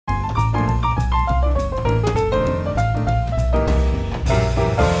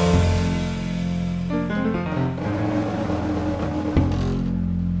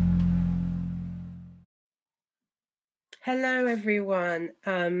Hello, everyone.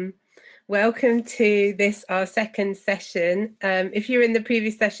 Welcome to this, our second session. If you're in the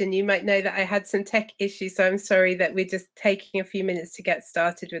previous session, you might know that I had some tech issues, so I'm sorry that we're just taking a few minutes to get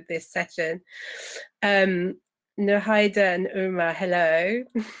started with this session. Nurhaida and Uma, hello.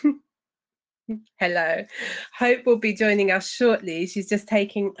 Hello. Hope will be joining us shortly. She's just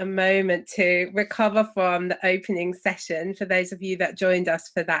taking a moment to recover from the opening session, for those of you that joined us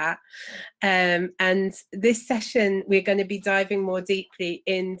for that. And this session, we're going to be diving more deeply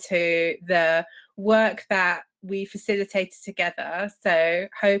into the work that we facilitated together. So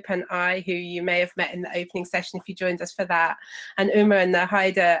Hope and I, who you may have met in the opening session if you joined us for that, and Uma and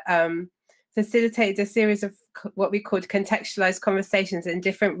Nurhaida facilitated a series of what we called contextualized conversations in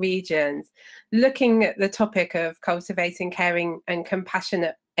different regions, looking at the topic of cultivating caring and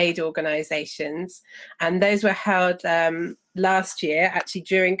compassionate aid organizations. And those were held last year, actually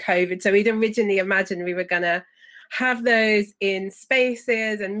during COVID. So we'd originally imagined we were going to have those in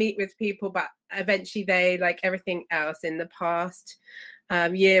spaces and meet with people, but eventually they, like everything else in the past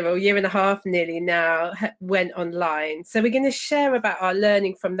year or year and a half nearly now, went online. So we're going to share about our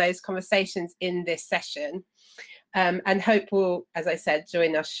learning from those conversations in this session, and Hope will, as I said,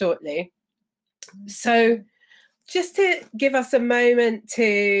 join us shortly. So just to give us a moment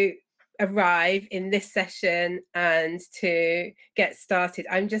to arrive in this session and to get started,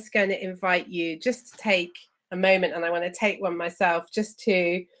 I'm just going to invite you just to take a moment, and I want to take one myself, just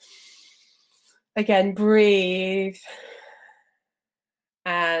to, again, breathe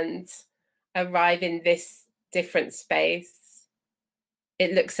and arrive in this different space.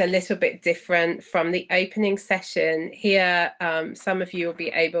 It looks a little bit different from the opening session. Here, some of you will be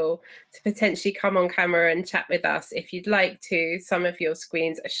able to potentially come on camera and chat with us if you'd like to. Some of your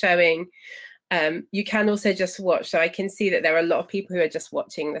screens are showing. You can also just watch. So I can see that there are a lot of people who are just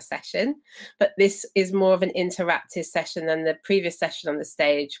watching the session, but this is more of an interactive session than the previous session on the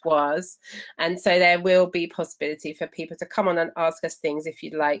stage was. And so there will be possibility for people to come on and ask us things if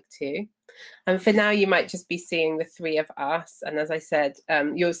you'd like to. And for now, you might just be seeing the three of us. And as I said,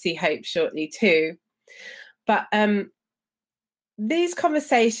 you'll see Hope shortly too. But these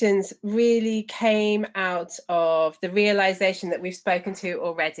conversations really came out of the realization that we've spoken to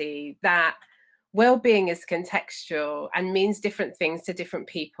already, that well-being is contextual and means different things to different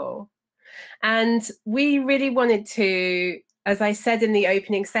people. And we really wanted to, as I said in the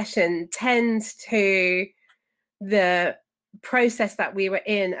opening session, tend to the process that we were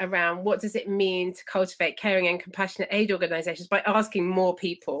in around what does it mean to cultivate caring and compassionate aid organizations by asking more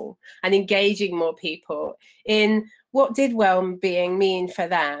people and engaging more people in what did well-being mean for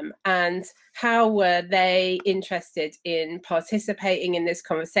them and how were they interested in participating in this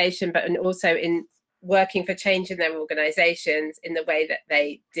conversation, but also in working for change in their organizations in the way that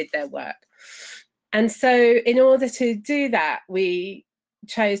they did their work. And so in order to do that, we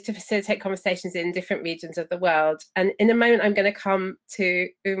chose to facilitate conversations in different regions of the world. And in a moment, I'm going to come to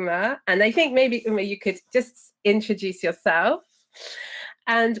Uma. And I think maybe, Uma, you could just introduce yourself.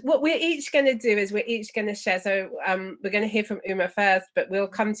 And what we're each going to do is we're each going to share. So we're going to hear from Uma first, but we'll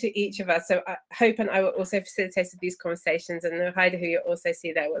come to each of us. So Hope and I will also facilitate these conversations, and Nurhaida, who you also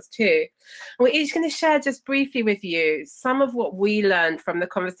see there, was too. And we're each going to share just briefly with you some of what we learned from the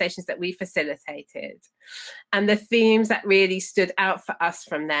conversations that we facilitated and the themes that really stood out for us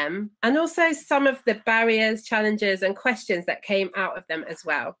from them, and also some of the barriers, challenges, and questions that came out of them as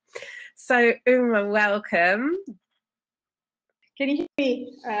well. So Uma, welcome. Can you hear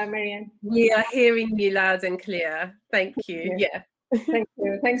me, Marianne? We are hearing you loud and clear. Thank you. Yeah. Thank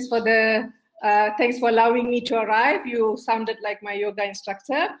you. Thanks for allowing me to arrive. You sounded like my yoga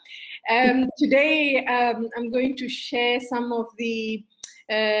instructor. Today, I'm going to share some of the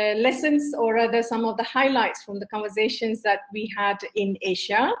lessons, or rather some of the highlights from the conversations that we had in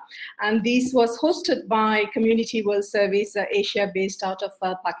Asia. And this was hosted by Community World Service Asia, based out of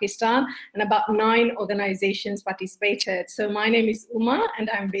Pakistan, and about 9 organizations participated. So my name is Uma and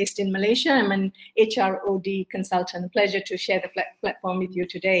I'm based in Malaysia. I'm an HROD consultant. Pleasure to share the platform with you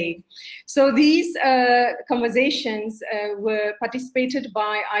today. So these conversations were participated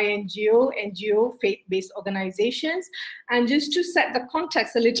by INGO, NGO, faith-based organizations. And just to set the context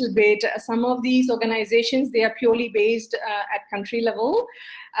a little bit, some of these organizations, they are purely based at country level,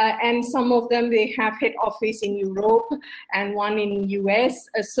 and some of them, they have head office in Europe and one in US.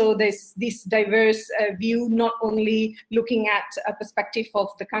 So there's this diverse view, not only looking at a perspective of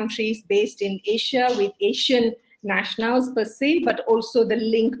the countries based in Asia with Asian nationals per se, but also the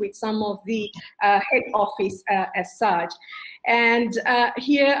link with some of the head office as such. And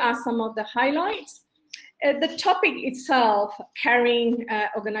here are some of the highlights. the topic itself, caring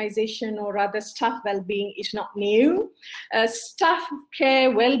organization or rather staff well-being, is not new. Staff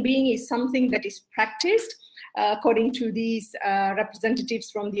care well-being is something that is practiced according to these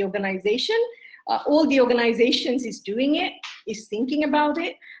representatives from the organization. All the organizations is doing it, is thinking about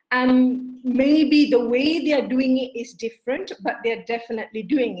it, and maybe the way they are doing it is different, but they're definitely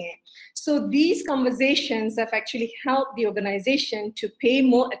doing it. So these conversations have actually helped the organization to pay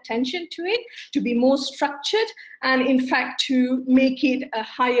more attention to it, to be more structured, and in fact to make it a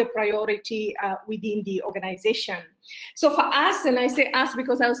higher priority within the organization. So for us, and I say us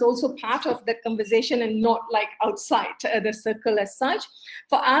because I was also part of that conversation and not like outside the circle as such,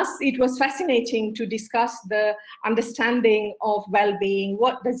 for us it was fascinating to discuss the understanding of well-being.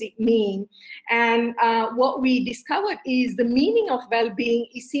 What does it mean? And what we discovered is the meaning of well-being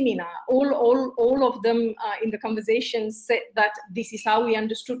is similar. All of them in the conversation said that this is how we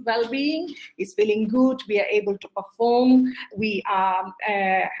understood well-being. It's feeling good, we are able to perform, we are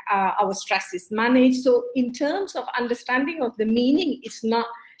our stress is managed. So in terms of understanding of the meaning, it's not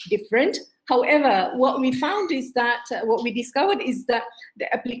different. However, what we found is that, what we discovered is that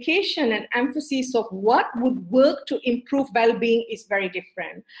the application and emphasis of what would work to improve well-being is very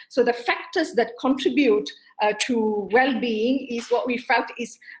different. So the factors that contribute to well-being is what we felt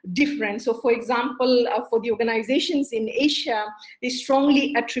is different. So for example, for the organizations in Asia, they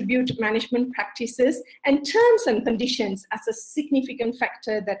strongly attribute management practices and terms and conditions as a significant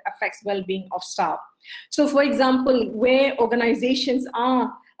factor that affects well-being of staff. So for example, where organizations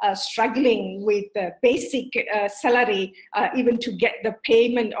are struggling with the basic salary, even to get the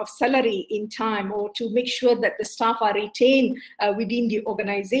payment of salary in time, or to make sure that the staff are retained within the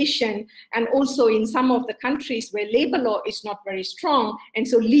organization. And also in some of the countries where labor law is not very strong, and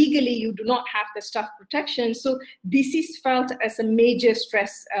so legally you do not have the staff protection. So this is felt as a major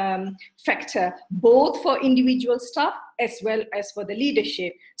stress factor, both for individual staff as well as for the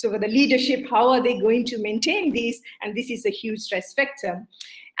leadership. So for the leadership, how are they going to maintain this? And this is a huge stress factor.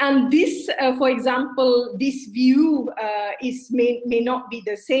 And this, for example, this view may not be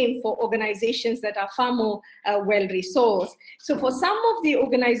the same for organizations that are far more well-resourced. So for some of the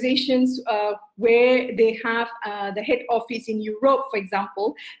organizations where they have the head office in Europe, for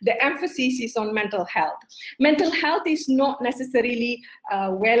example, the emphasis is on mental health. Mental health is not necessarily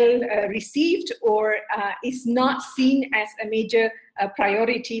well received, or is not seen as a major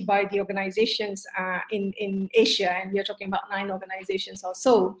priority by the organizations in Asia, and we are talking about 9 organizations or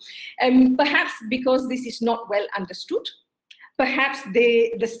so. Perhaps because this is not well understood, perhaps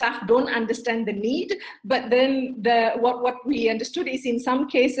the staff don't understand the need, but then what we understood is in some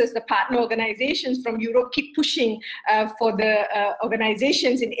cases the partner organizations from Europe keep pushing for the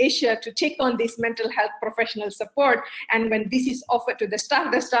organizations in Asia to take on this mental health professional support, and when this is offered to the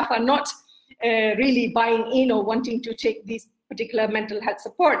staff are not really buying in or wanting to take this particular mental health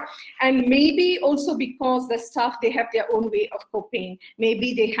support. And maybe also because the staff, they have their own way of coping.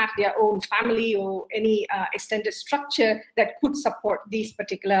 Maybe they have their own family or any extended structure that could support this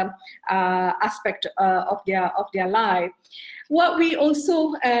particular aspect of their life. What we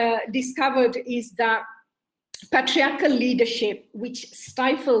also discovered is that patriarchal leadership, which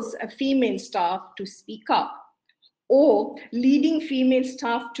stifles a female staff to speak up, or leading female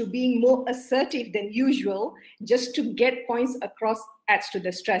staff to being more assertive than usual just to get points across, adds to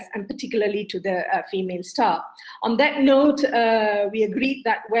the stress, and particularly to the female staff. On that note, we agreed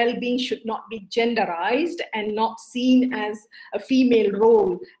that well-being should not be genderized and not seen as a female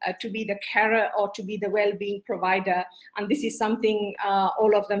role to be the carer or to be the well-being provider. And this is something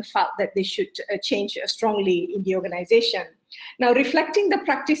all of them felt that they should change strongly in the organization. Now, reflecting the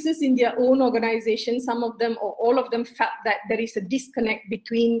practices in their own organization, some of them or all of them felt that there is a disconnect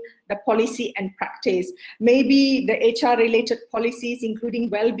between the policy and practice. Maybe the HR-related policies, including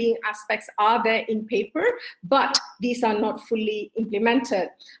well-being aspects, are there in paper, but these are not fully implemented.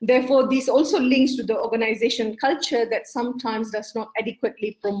 Therefore, this also links to the organization culture that sometimes does not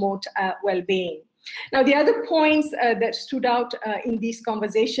adequately promote well-being. Now, the other points that stood out in this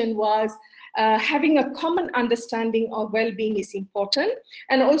conversation was having a common understanding of well-being is important,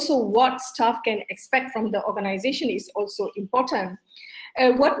 and also what staff can expect from the organization is also important.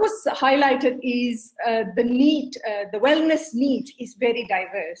 What was highlighted is the need, the wellness need is very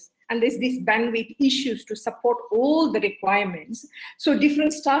diverse, and there's this bandwidth issues to support all the requirements. So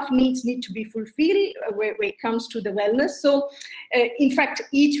different staff needs need to be fulfilled where it comes to the wellness. So in fact,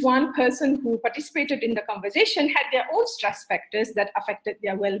 each one person who participated in the conversation had their own stress factors that affected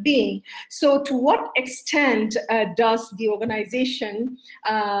their well-being. So to what extent does the organization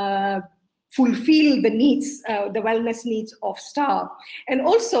fulfill the needs, the wellness needs of staff? And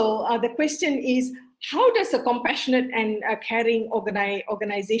also the question is, how does a compassionate and caring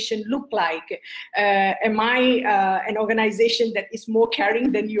organization look like? Am I an organization that is more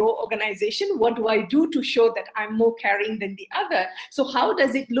caring than your organization? What do I do to show that I'm more caring than the other? So how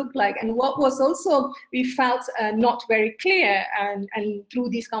does it look like? And what was also, we felt not very clear, and through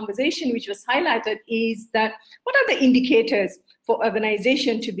this conversation, which was highlighted, is that what are the indicators for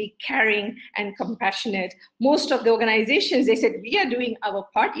organization to be caring and compassionate? Most of the organizations, they said, we are doing our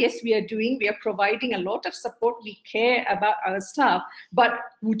part. Yes, we are providing a lot of support. We care about our staff. But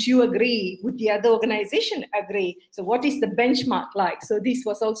would you agree? Would the other organization agree? So what is the benchmark like? So this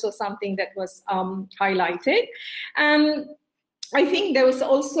was also something that was highlighted. And I think there was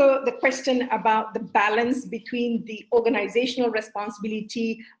also the question about the balance between the organizational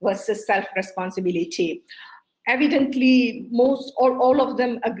responsibility versus self-responsibility. Evidently, all of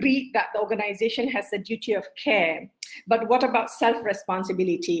them agree that the organization has a duty of care. But what about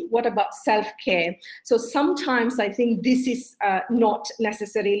self-responsibility? What about self-care? So sometimes I think this is not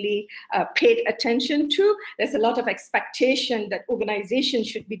necessarily paid attention to. There's a lot of expectation that organizations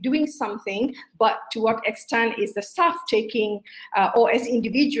should be doing something, but to what extent is the staff taking, or as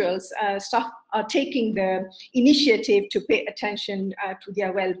individuals, staff are taking the initiative to pay attention to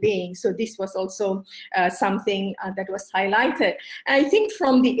their well-being. So this was also something that was highlighted. And I think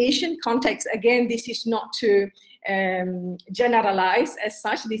from the Asian context, again, this is not to generalize as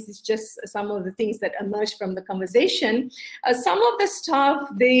such. This is just some of the things that emerged from the conversation. Some of the staff,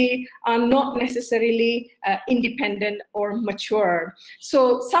 they are not necessarily independent or mature.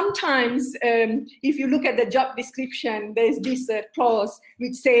 So sometimes if you look at the job description, there's this clause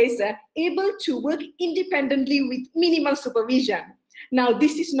which says able to work independently with minimal supervision. Now,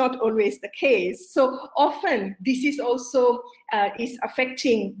 this is not always the case. So often, this is also is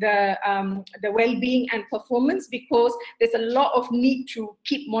affecting the well-being and performance, because there's a lot of need to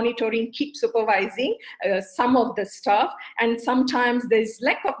keep monitoring, keep supervising some of the staff, and sometimes there's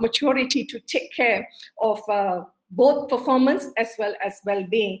lack of maturity to take care of both performance as well as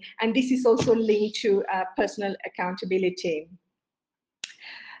well-being. And this is also linked to personal accountability.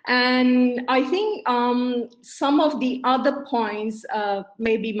 And I think some of the other points,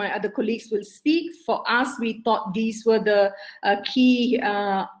 maybe my other colleagues will speak. For us, we thought these were the key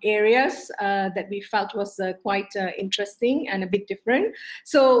areas that we felt was quite interesting and a bit different.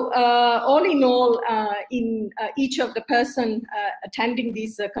 So all in all, in each of the person attending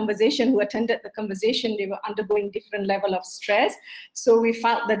this conversation, who attended the conversation, they were undergoing different level of stress. So we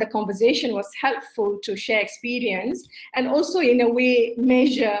felt that the conversation was helpful to share experience and also in a way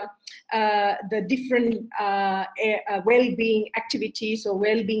measure the different well-being activities or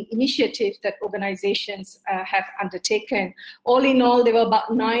well-being initiatives that organizations have undertaken. All in all, there were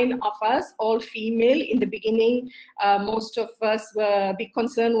about 9 of us, all female. In the beginning, most of us were a bit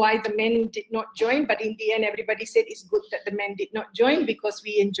concerned why the men did not join, but in the end, everybody said it's good that the men did not join, because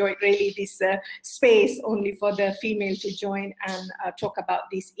we enjoyed really this space only for the female to join and talk about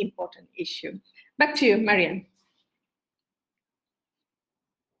this important issue. Back to you, Marianne.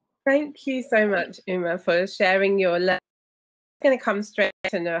 Thank you so much, Uma, for sharing your learning. I'm going to come straight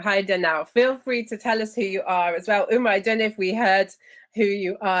to Nurhaida now. Feel free to tell us who you are as well. Uma, I don't know if we heard who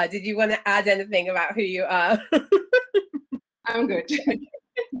you are. Did you want to add anything about who you are? I'm good.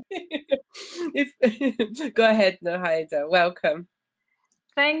 Go ahead, Nurhaida. Welcome.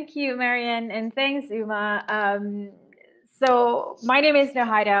 Thank you, Marianne, and thanks, Uma. So my name is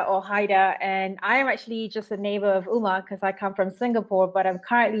Nurhaida or Haida, and I am actually just a neighbor of Uma because I come from Singapore, but I'm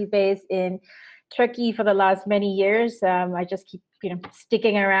currently based in Turkey for the last many years. I just keep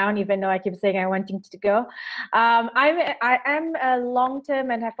sticking around, even though I keep saying I wanting to go. I am a long-term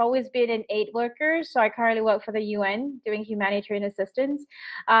and have always been an aid worker. So I currently work for the UN doing humanitarian assistance.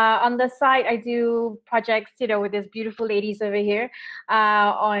 On the side, I do projects, with these beautiful ladies over here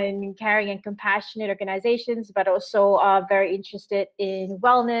on caring and compassionate organizations, but also very interested in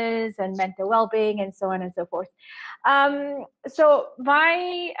wellness and mental well-being and so on and so forth. So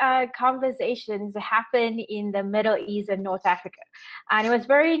my conversations happen in the Middle East and North Africa. And it was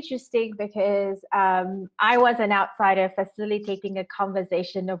very interesting because I was an outsider facilitating a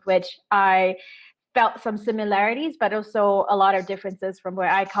conversation of which I felt some similarities, but also a lot of differences from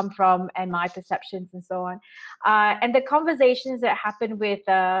where I come from and my perceptions and so on. And the conversations that happened with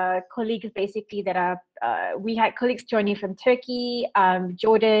colleagues basically that are, we had colleagues joining from Turkey,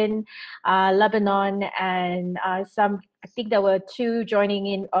 Jordan, Lebanon, and I think there were 2 joining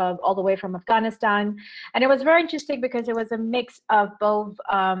in all the way from Afghanistan. And it was very interesting because it was a mix of both,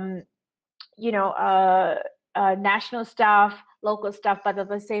 national staff, local staff, but at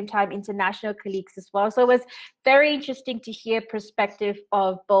the same time international colleagues as well. So it was very interesting to hear perspective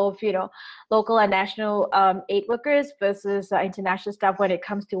of both, you know, local and national aid workers versus international staff when it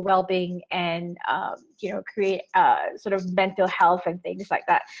comes to well-being and you know, create sort of mental health and things like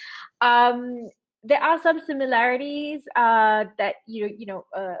that. There are some similarities that you know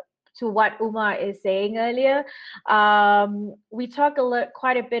to what Uma is saying earlier. We talk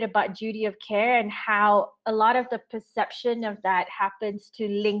quite a bit about duty of care and how a lot of the perception of that happens to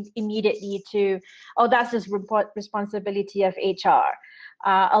link immediately to, oh, that's just responsibility of HR.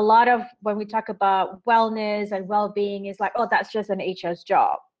 A lot of when we talk about wellness and well-being is like, oh, that's just an HR's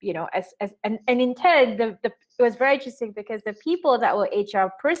job, you know. And in turn, it was very interesting because the people that were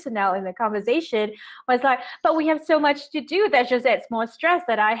HR personnel in the conversation was like, but we have so much to do that just adds more stress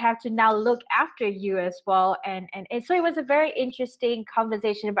that I have to now look after you as well. And so it was a very interesting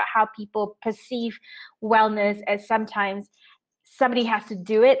conversation about how people perceive wellness as sometimes somebody has to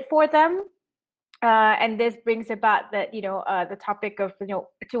do it for them. And this brings about the, you know, the topic of, you know,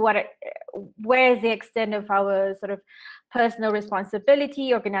 to where is the extent of our sort of personal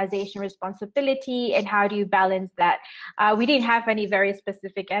responsibility, organization responsibility, and how do you balance that? We didn't have any very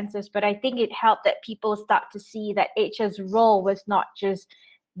specific answers, but I think it helped that people start to see that HR's role was not just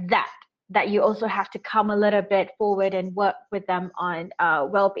that you also have to come a little bit forward and work with them on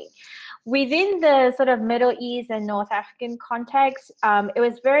well-being. Within the sort of Middle East and North African context, it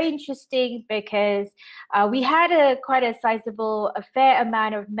was very interesting because we had quite a fair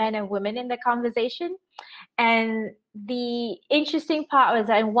amount of men and women in the conversation. And the interesting part was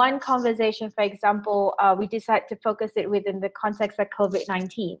that in one conversation, for example, we decided to focus it within the context of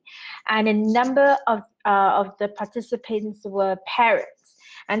COVID-19. And a number of the participants were parents.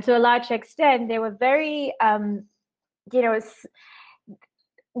 And to a large extent, they were very, you know,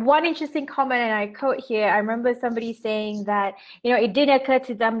 one interesting comment, and I quote here, I remember somebody saying that, you know, it didn't occur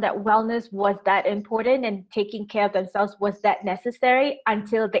to them that wellness was that important and taking care of themselves was that necessary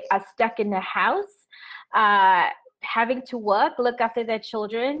until they are stuck in the house, having to work, look after their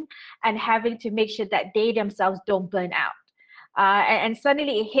children, and having to make sure that they themselves don't burn out. And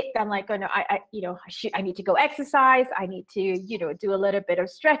suddenly it hit them like, oh no, I need to go exercise. I need to, you know, do a little bit of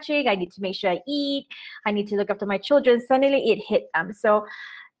stretching. I need to make sure I eat. I need to look after my children. Suddenly it hit them. So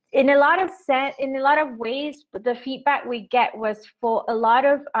in a lot of ways, the feedback we get was for a lot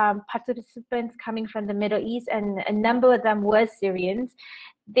of participants coming from the Middle East, and a number of them were Syrians.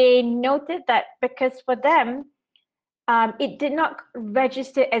 They noted that because for them, it did not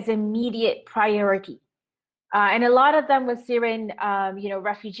register as immediate priority. And a lot of them were Syrian, you know,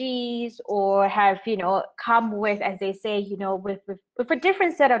 refugees, or have, you know, come with, as they say, you know, with a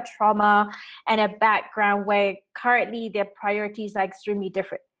different set of trauma and a background where currently their priorities are extremely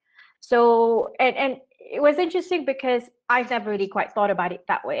different. So, and it was interesting because I've never really quite thought about it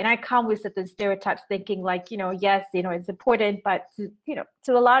that way. And I come with certain stereotypes thinking like, you know, yes, you know, it's important, but to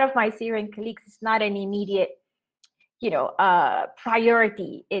a lot of my Syrian colleagues, it's not an immediate, you know,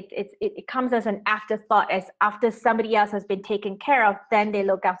 priority. It comes as an afterthought, as after somebody else has been taken care of, then they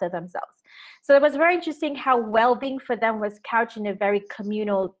look after themselves. So it was very interesting how well-being for them was couched in a very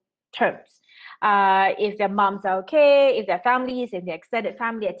communal terms. If their moms are okay, if their families, if their extended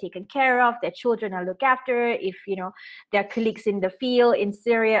family are taken care of, their children are looked after, if, you know, their colleagues in the field in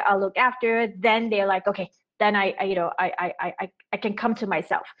Syria are looked after, then they're like, okay, then I can come to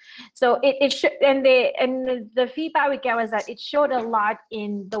myself. So it should, and the feedback we get was that it showed a lot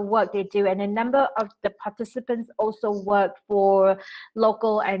in the work they do, and a number of the participants also work for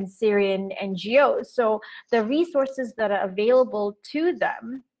local and Syrian NGOs. So the resources that are available to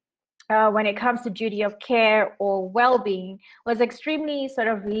them when it comes to duty of care or well-being was extremely sort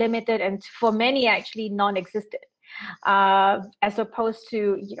of limited, and for many actually non-existent, as opposed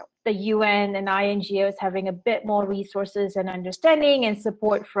to, you know, the UN and INGOs having a bit more resources and understanding and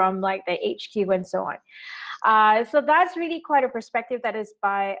support from like the HQ and so on. So that's really quite a perspective that is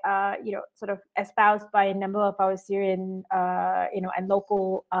by, you know, sort of espoused by a number of our Syrian, you know, and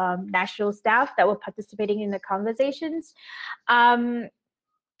local national staff that were participating in the conversations. And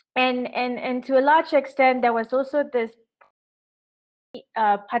to a large extent, there was also this,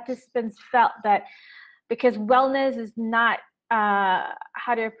 participants felt that because wellness is not,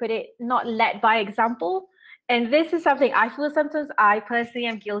 how do I put it, not led by example. And this is something I feel sometimes I personally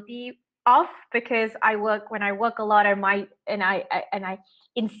am guilty of, because when I work a lot and I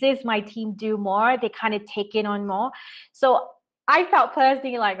insist my team do more, they kind of take in on more. So I felt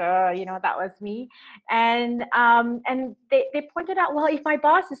personally like, you know, that was me. And they pointed out, well, if my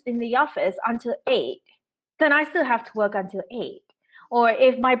boss is in the office until 8, then I still have to work until 8. Or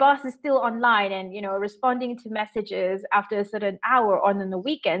if my boss is still online and, you know, responding to messages after a certain hour or on the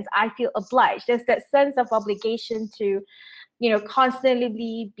weekends, I feel obliged. There's that sense of obligation to, you know,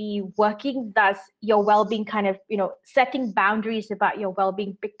 constantly be working. Thus your well-being kind of, you know, setting boundaries about your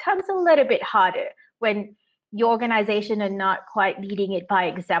well-being becomes a little bit harder when your organization are not quite leading it by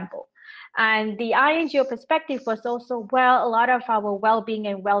example. And the INGO perspective was also, well, a lot of our well-being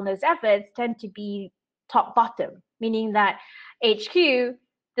and wellness efforts tend to be top-bottom, meaning that HQ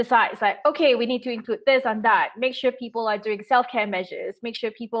decides like, okay, we need to include this and that, make sure people are doing self-care measures, make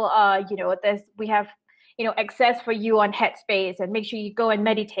sure people are, you know, we have, you know, access for you on Headspace, and make sure you go and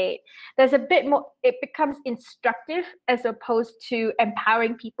meditate. There's a bit more, it becomes instructive as opposed to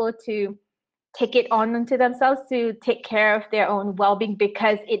empowering people to take it on into themselves to take care of their own well-being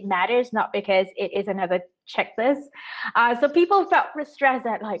because it matters, not because it is another checklist. So people felt stressed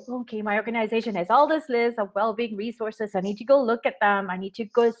that like, okay, my organization has all this list of well-being resources. I need to go look at them. I need to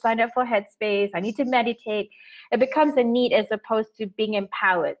go sign up for Headspace. I need to meditate. It becomes a need as opposed to being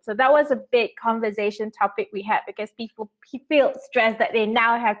empowered. So that was a big conversation topic we had because people feel stressed that they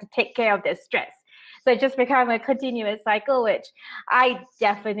now have to take care of their stress. So it just became a continuous cycle, which I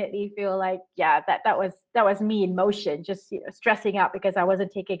definitely feel like, yeah, that was me in motion, just, you know, stressing out because I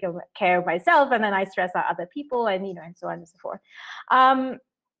wasn't taking care of myself, and then I stress out other people, and, you know, and so on and so forth.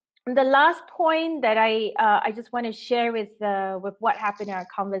 The last point that I just want to share with what happened in our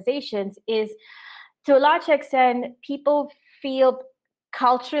conversations is, to a large extent, people feel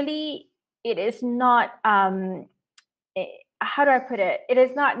culturally it is not. How do I put it? It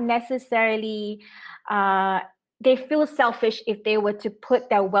is not necessarily, they feel selfish if they were to put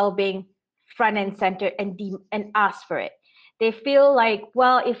their well-being front and center and ask for it. They feel like,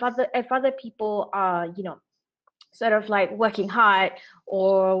 well, if other people are, you know, sort of like working hard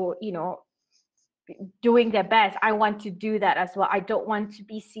or, you know, doing their best, I want to do that as well. I don't want to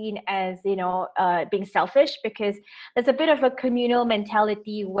be seen as, you know, being selfish, because there's a bit of a communal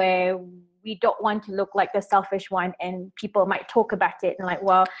mentality where we don't want to look like the selfish one, and people might talk about it and like,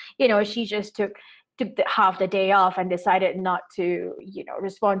 well, you know, she just took half the day off and decided not to, you know,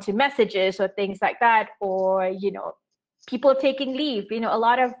 respond to messages or things like that. Or, you know, people taking leave. You know, a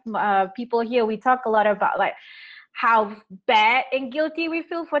lot of people here, we talk a lot about like how bad and guilty we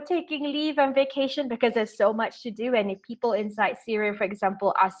feel for taking leave and vacation because there's so much to do. And if people inside Syria, for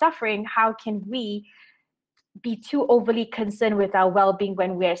example, are suffering, how can we be too overly concerned with our well-being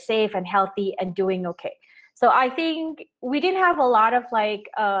when we're safe and healthy and doing okay? So I think we didn't have a lot of like,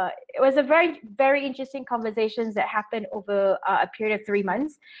 it was a very, very interesting conversations that happened over a period of 3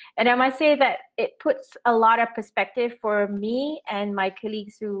 months. And I must say that it puts a lot of perspective for me and my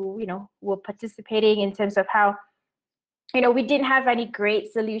colleagues who, you know, were participating, in terms of how, you know, we didn't have any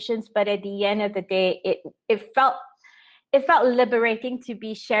great solutions, but at the end of the day, it felt liberating to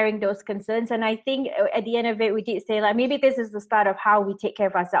be sharing those concerns. And I think at the end of it, we did say like, maybe this is the start of how we take care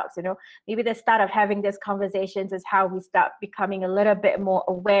of ourselves, you know, maybe the start of having these conversations is how we start becoming a little bit more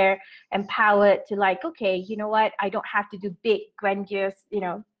aware, empowered to like, okay, you know what, I don't have to do big, grandiose, you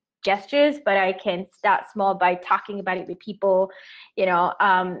know, gestures, but I can start small by talking about it with people, you know,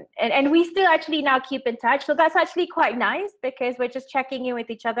 and we still actually now keep in touch. So that's actually quite nice, because we're just checking in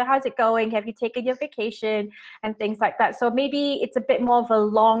with each other. How's it going? Have you taken your vacation? And things like that. So maybe it's a bit more of a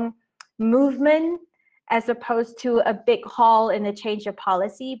long movement as opposed to a big haul in the change of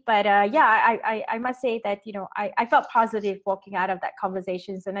policy. But yeah, I must say that, you know, I felt positive walking out of that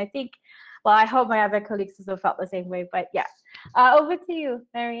conversations. And I think, well, I hope my other colleagues also felt the same way. But yeah, over to you,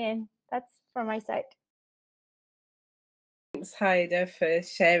 Marianne. That's from my side. Thanks, Haida, for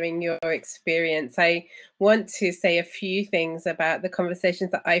sharing your experience. I want to say a few things about the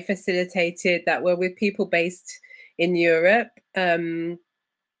conversations that I facilitated that were with people based in Europe, who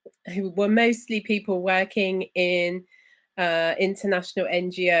were mostly people working in international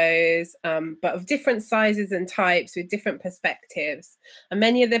NGOs, but of different sizes and types with different perspectives. And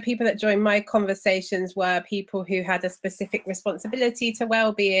many of the people that joined my conversations were people who had a specific responsibility to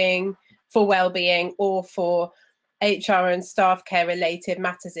well-being, or for HR and staff care related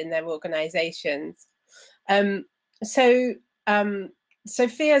matters in their organizations.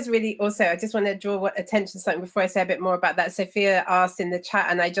 Sophia's really also, I just want to draw attention to something before I say a bit more about that. Sophia asked in the chat,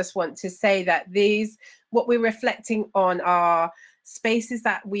 and I just want to say that what we're reflecting on are spaces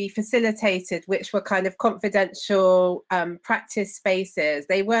that we facilitated, which were kind of confidential practice spaces.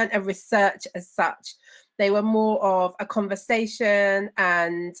 They weren't a research as such. They were more of a conversation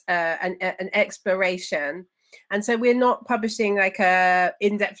and an exploration. And so we're not publishing like a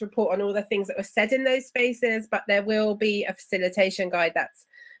in-depth report on all the things that were said in those spaces, but there will be a facilitation guide that's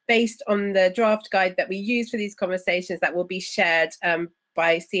based on the draft guide that we use for these conversations that will be shared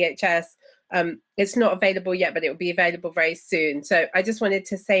by CHS. It's not available yet, but it will be available very soon. So I just wanted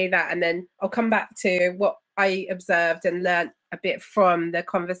to say that, and then I'll come back to what I observed and learned a bit from the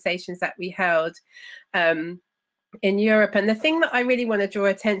conversations that we held in Europe. And the thing that I really want to draw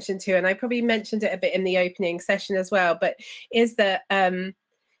attention to, and I probably mentioned it a bit in the opening session as well, but is that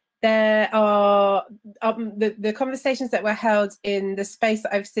there are the conversations that were held in the space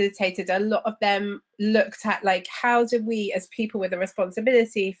that I've facilitated, a lot of them looked at like, how do we as people with a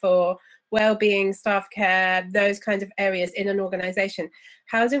responsibility for well-being, staff care, those kinds of areas in an organization,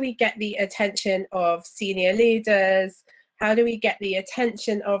 how do we get the attention of senior leaders? How do we get the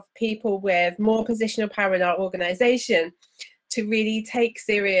attention of people with more positional power in our organization to really take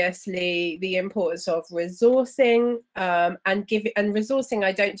seriously the importance of resourcing and resourcing?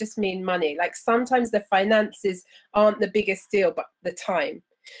 I don't just mean money. Like sometimes the finances aren't the biggest deal, but the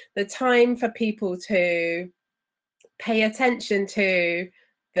time for people to pay attention to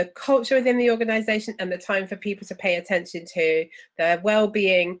the culture within the organization, and the time for people to pay attention to their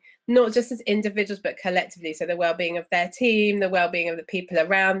well-being, not just as individuals, but collectively. So the well-being of their team, the well-being of the people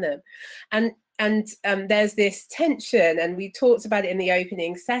around them. And there's this tension, and we talked about it in the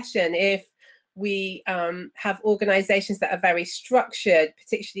opening session. If we have organizations that are very structured,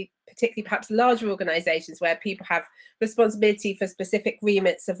 particularly perhaps larger organizations where people have responsibility for specific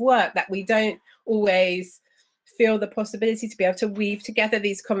remits of work, that we don't always feel the possibility to be able to weave together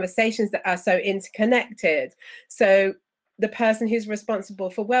these conversations that are so interconnected. So the person who's responsible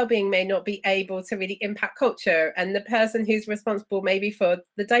for well-being may not be able to really impact culture, and the person who's responsible maybe for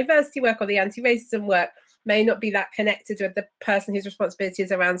the diversity work or the anti-racism work may not be that connected with the person whose responsibility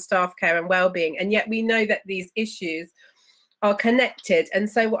is around staff care and well-being. And yet we know that these issues are connected. And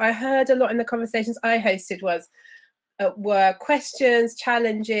so what I heard a lot in the conversations I hosted were questions,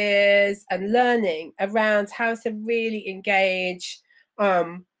 challenges, and learning around how to really engage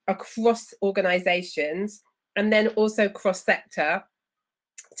across organizations, and then also cross-sector,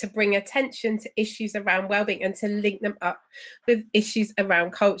 to bring attention to issues around well-being and to link them up with issues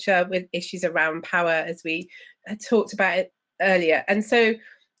around culture, with issues around power, as we had talked about it earlier. And so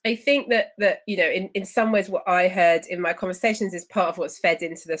I think that you know, in some ways what I heard in my conversations is part of what's fed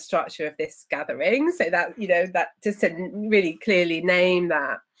into the structure of this gathering. So that, you know, that just to really clearly name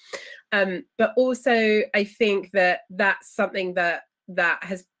that. But also I think that that's something that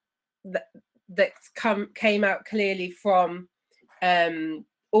came out clearly from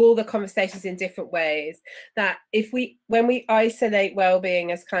all the conversations in different ways, that when we isolate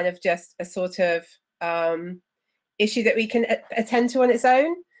well-being as kind of just a sort of issue that we can attend to on its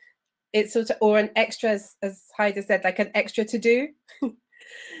own, it's sort of, or an extra, as Haida said, like an extra to do,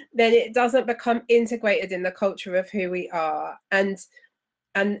 then it doesn't become integrated in the culture of who we are. And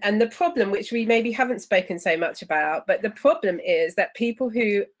the problem, which we maybe haven't spoken so much about, but the problem is that people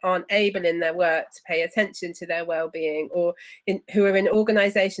who aren't able in their work to pay attention to their well-being, or who are in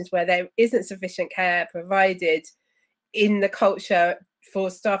organizations where there isn't sufficient care provided in the culture for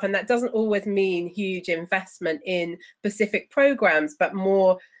staff, and that doesn't always mean huge investment in specific programs, but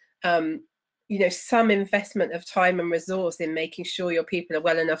more you know, some investment of time and resource in making sure your people are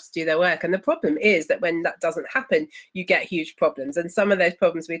well enough to do their work. And the problem is that when that doesn't happen, you get huge problems. And some of those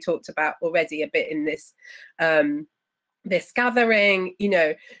problems we talked about already a bit in this this gathering, you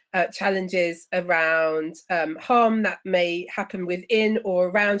know, challenges around harm that may happen within or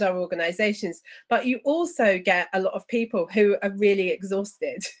around our organizations. But you also get a lot of people who are really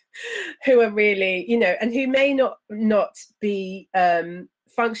exhausted, who are really, you know, and who may not be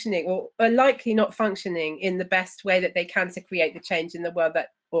functioning, or are likely not functioning in the best way that they can to create the change in the world that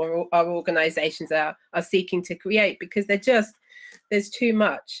our organizations are seeking to create, because there's too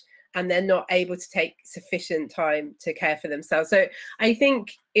much, and they're not able to take sufficient time to care for themselves. So I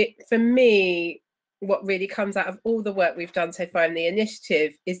think for me, what really comes out of all the work we've done so far in the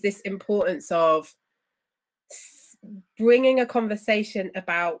initiative is this importance of bringing a conversation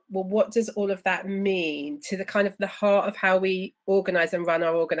about, well, what does all of that mean, to the kind of the heart of how we organize and run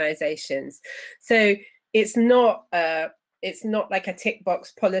our organizations. So it's not like a tick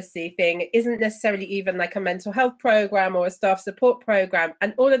box policy thing. It isn't necessarily even like a mental health program or a staff support program,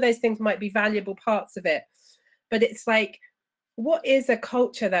 and all of those things might be valuable parts of it, but it's like, what is a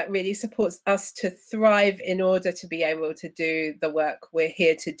culture that really supports us to thrive in order to be able to do the work we're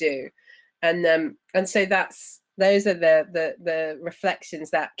here to do? And so those are the reflections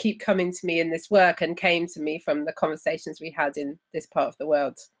that keep coming to me in this work, and came to me from the conversations we had in this part of the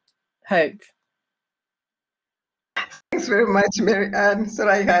world. Hope. Thanks very much, Mary Ann.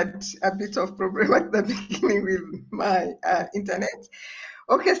 Sorry, I had a bit of problem at the beginning with my internet.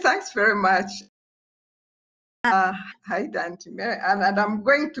 Okay, thanks very much. Hi, Dante, and I'm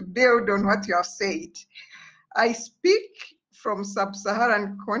going to build on what you have said. I speak from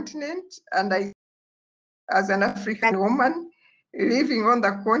sub-Saharan continent, and I, as an African woman, living on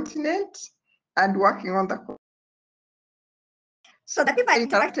the continent and working on the continent. So the people I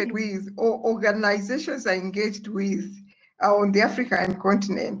interacted with or organizations I engaged with are on the African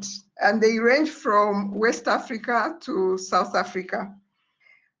continent, and they range from West Africa to South Africa.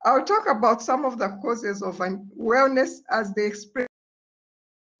 I'll talk about some of the causes of wellness as they explain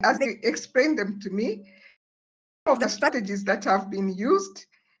them to me, of the strategies that have been used,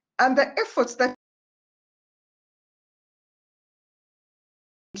 and the efforts that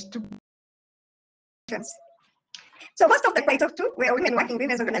to. So most of the people I talked to were women working in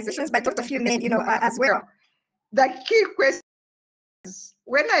women's organizations, but I talked to a few men, as well. The key question is,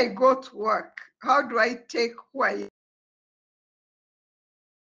 when I go to work, how do I take who I am?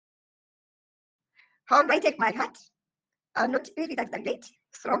 How do I take my hat and not leave it at the gate,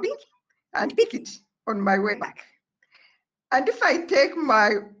 throbbing, and pick it on my way back? And if I take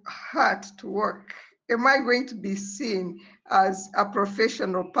my hat to work, am I going to be seen as a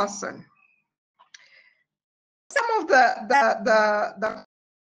professional person? Some of the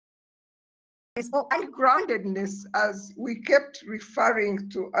ungroundedness, as we kept referring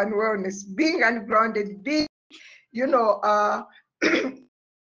to unwellness, being ungrounded, being,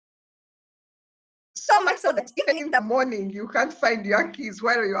 so much so that even in the morning, you can't find your keys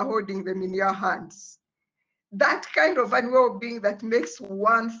while you are holding them in your hands. That kind of unwell being that makes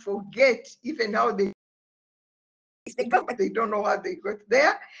one forget even how they go, but they don't know how they got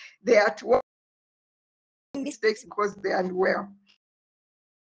there. They are at work mistakes because they are unwell.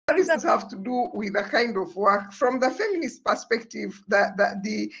 The reasons have to do with the kind of work. From the feminist perspective,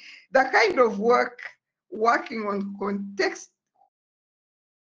 the kind of work working on context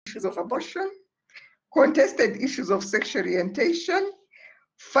issues of abortion, contested issues of sexual orientation,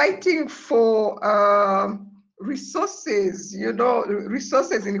 fighting for resources,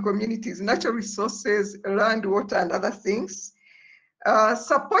 resources in communities, natural resources, land, water, and other things,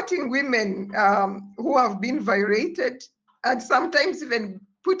 supporting women who have been violated, and sometimes even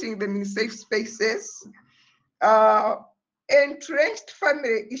putting them in safe spaces, entrenched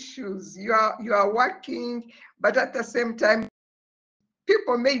family issues. You are working, but at the same time,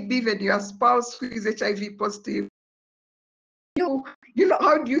 people may be even your spouse who is HIV positive. How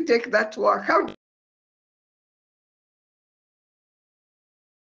do you take that work? How do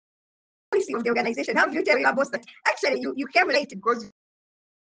policy of the organization? How do you tell your boss that actually you came late because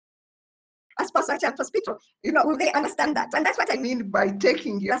as such a hospital, will they understand that? And that's what I mean by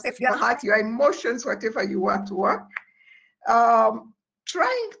taking yourself, your heart, your emotions, whatever you want to work.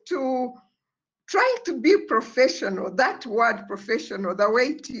 Trying to be professional, that word professional, the way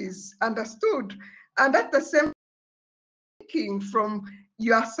it is understood, and at the same time, from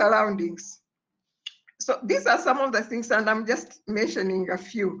your surroundings. So these are some of the things, and I'm just mentioning a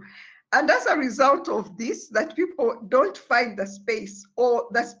few. And as a result of this, that people don't find the space, or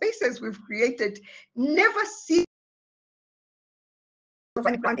the spaces we've created never sit of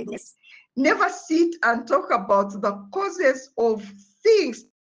ungroundedness, never sit and talk about the causes of things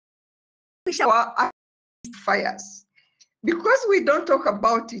which are fires. Because we don't talk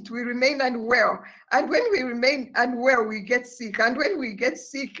about it, we remain unwell. And when we remain unwell, we get sick. And when we get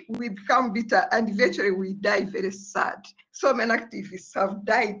sick, we become bitter, and eventually we die very sad. So many activists have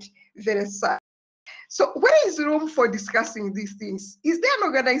died very sad. So where is room for discussing these things? Is there an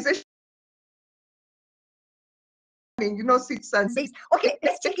organization, sits and says, okay,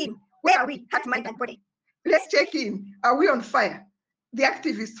 let's check in. Where are we? Heart, mind, and body. Let's check in. Are we on fire? The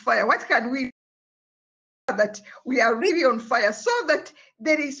activist fire. What can we do that we are really on fire, so that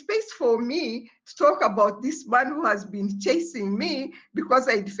there is space for me to talk about this man who has been chasing me because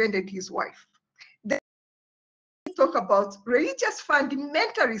I defended his wife? Then talk about religious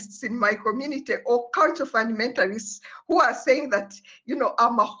fundamentalists in my community, or cultural fundamentalists who are saying that,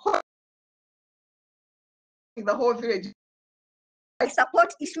 I'm the whole village. I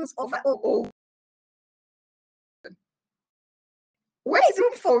support issues over all. Where is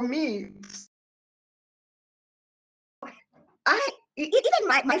room for me? Even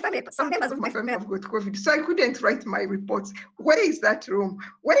my family, some members of my family have got COVID, so I couldn't write my reports. Where is that room?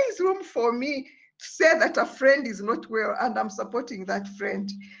 Where is room for me to say that a friend is not well and I'm supporting that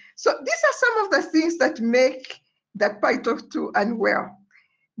friend? So these are some of the things that make the people I talk to unwell.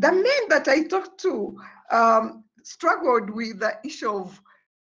 The men that I talked to struggled with the issue of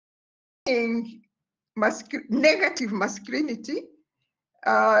being negative masculinity,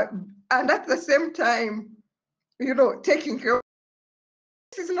 and at the same time, taking care of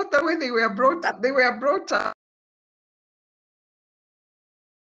not the way they were brought up. They were brought up.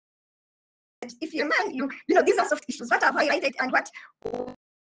 If you're a man, you know, these are soft issues. What I've highlighted and what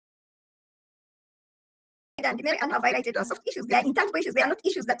and Mary Ann have highlighted are soft issues. They are intangible issues. They are not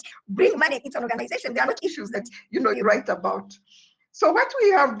issues that bring money into an organization. They are not issues that, you know, you write about. So what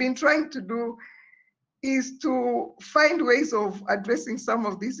we have been trying to do is to find ways of addressing some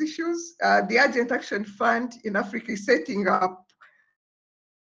of these issues. The Urgent Action Fund in Africa is setting up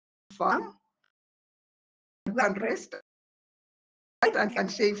farm and rest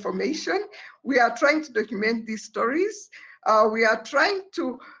and share information. We are trying to document these stories. We are trying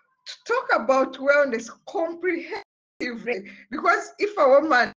to talk about wellness comprehensively, because if a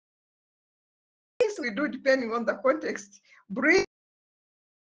woman, things we do depending on the context, breathe,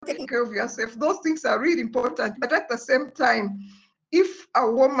 taking care of yourself, those things are really important. But at the same time, if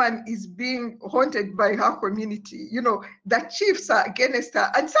a woman is being haunted by her community, you know, the chiefs are against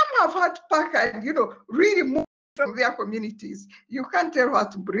her, and some have had to pack and, you know, really move from their communities. You can't tell her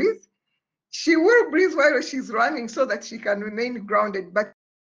to breathe. She will breathe while she's running so that she can remain grounded, but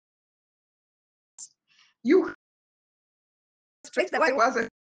you straight the way was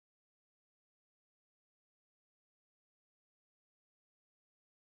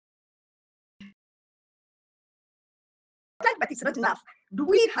but it's not enough. Do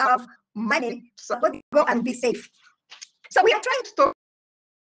we have money to support go and be safe? So we are trying to talk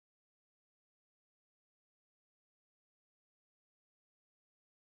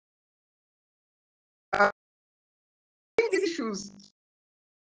these issues.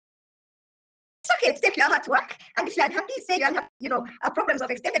 It's okay to take your heart to work, and if you are happy, say you have, you know, problems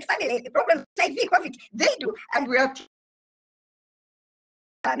of extended family, problems like COVID, they do, and we are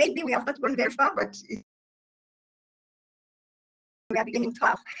maybe we have not gone very far, but we are beginning to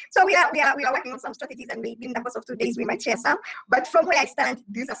have. So we are working on some strategies, and maybe in the course of 2 days we might share some. But from where I stand,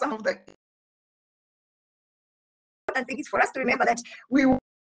 these are some of the important things for us to remember, that we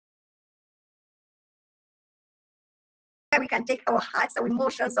can take our hearts, our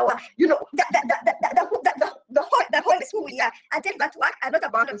emotions, our, you know, the whole is who we are, and take that work and not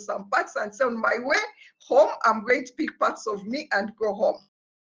abandon some parts and say, on my way home, I'm going to pick parts of me and go home.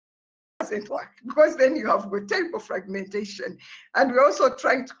 Doesn't work, because then you have got terrible fragmentation. And we're also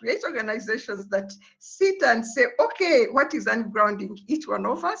trying to create organizations that sit and say, okay, what is ungrounding each one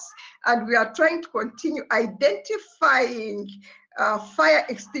of us? And we are trying to continue identifying fire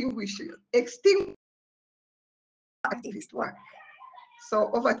extinguishers, activist work.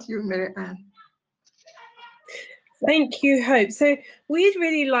 So over to you, Mary Ann. Thank you, Hope. So we'd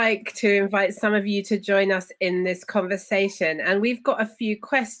really like to invite some of you to join us in this conversation, and we've got a few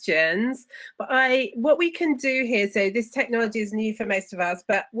questions. But what we can do here, so this technology is new for most of us,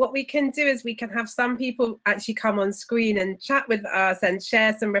 but what we can do is we can have some people actually come on screen and chat with us and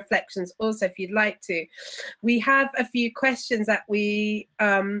share some reflections also, if you'd like to. We have a few questions that we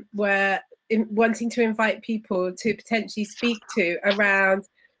were wanting to invite people to potentially speak to around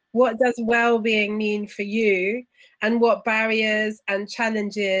what does well-being mean for you, and what barriers and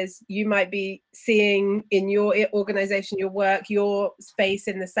challenges you might be seeing in your organization, your work, your space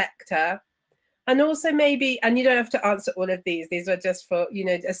in the sector. And also maybe, and you don't have to answer all of these are just for, you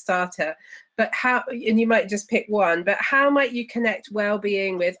know, a starter, but how, and you might just pick one, but how might you connect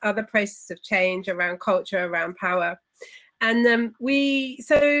well-being with other processes of change around culture, around power? And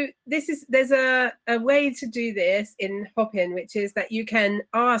so there's a way to do this in Hopin, which is that you can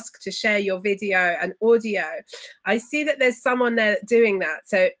ask to share your video and audio. I see that there's someone there doing that.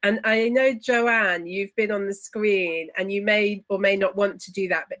 So, and I know, Joanne, you've been on the screen, and you may or may not want to do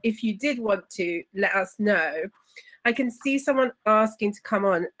that. But if you did want to, let us know. I can see someone asking to come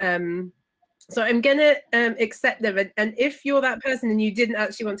on. So I'm going to accept them. And if you're that person and you didn't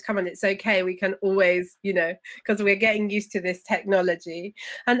actually want to come on, it's okay. We can always, you know, because we're getting used to this technology.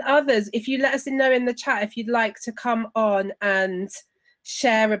 And others, if you let us know in the chat, if you'd like to come on and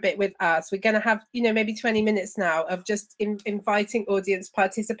share a bit with us, we're going to have, you know, maybe 20 minutes now of just inviting audience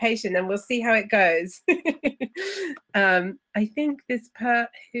participation, and we'll see how it goes. I think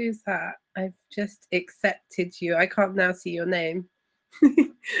who's that? I've just accepted you. I can't now see your name.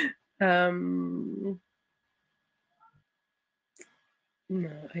 No,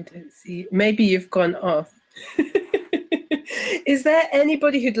 I don't see. Maybe you've gone off. Is there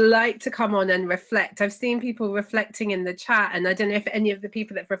anybody who'd like to come on and reflect? I've seen people reflecting in the chat, and I don't know if any of the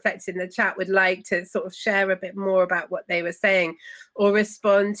people that reflected in the chat would like to sort of share a bit more about what they were saying, or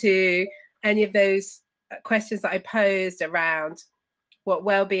respond to any of those questions that I posed around what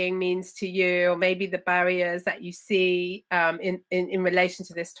well-being means to you, or maybe the barriers that you see in relation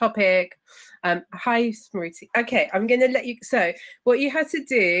to this topic. Hi, Smriti. Okay, I'm going to let you. So what you have to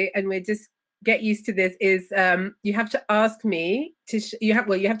do, and we're just get used to this, is you have to ask me to you have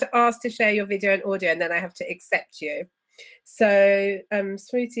to ask to share your video and audio, and then I have to accept you. So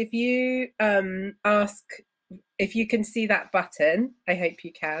Smriti, if you ask if you can see that button, I hope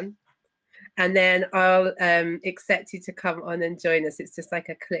you can, and then I'll accept you to come on and join us. It's just like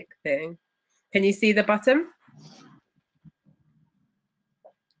a click thing. Can you see the button?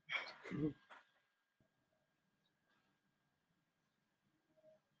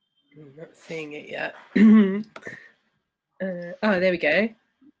 I'm not seeing it yet. Oh, there we go.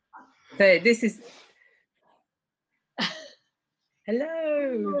 So this is.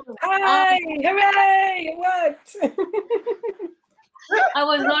 Hello. Hi. Hooray. It worked. I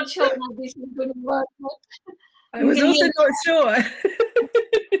was not sure how this was going to work. I was also not sure.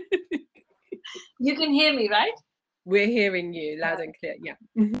 You can hear me, right? We're hearing you loud and clear. Yeah.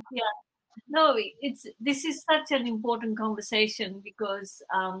 Yeah. No, this is such an important conversation because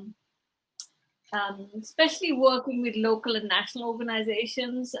especially working with local and national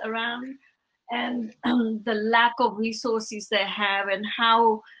organizations around, and the lack of resources they have, and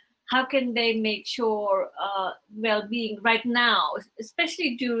how can they make sure well-being right now,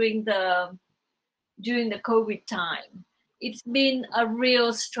 especially during the COVID time. It's been a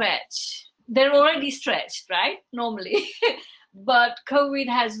real stretch. They're already stretched, right? Normally, but COVID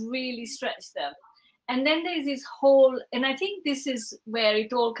has really stretched them. And then there's this whole, and I think this is where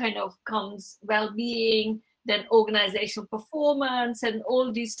it all kind of comes, well-being, then organizational performance, and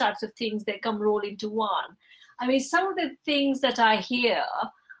all these types of things, they come roll into one. I mean, some of the things that I hear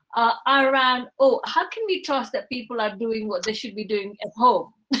are around, oh, how can we trust that people are doing what they should be doing at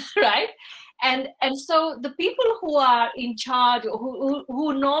home, right? And so the people who are in charge, or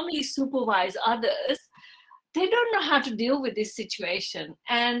who normally supervise others, they don't know how to deal with this situation.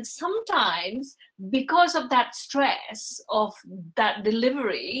 And sometimes, because of that stress of that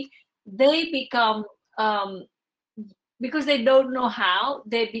delivery, they become, because they don't know how,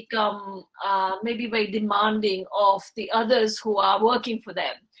 they become maybe very demanding of the others who are working for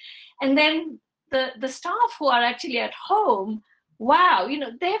them. And then the staff who are actually at home, wow, you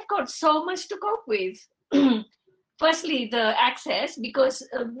know, they've got so much to cope with. Firstly, the access, because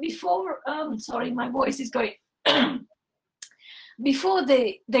before, sorry, my voice is going. Before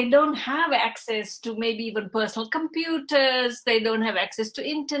they don't have access to maybe even personal computers, they don't have access to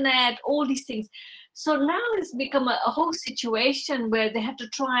internet, all these things. So now it's become a whole situation where they have to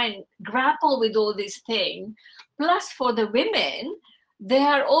try and grapple with all these things. Plus, for the women, they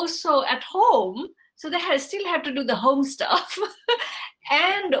are also at home, so they still have to do the home stuff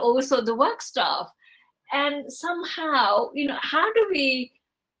and also the work stuff. And somehow, you know, how do we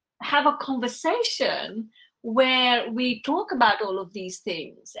have a conversation where we talk about all of these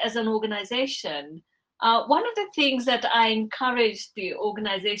things as an organization? One of the things that I encourage the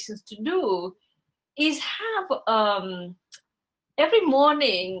organizations to do is have every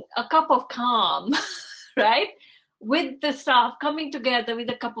morning a cup of calm, right? With the staff coming together with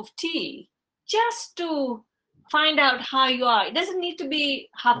a cup of tea, just to find out how you are. It doesn't need to be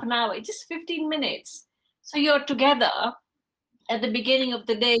half an hour, just 15 minutes. So you're together at the beginning of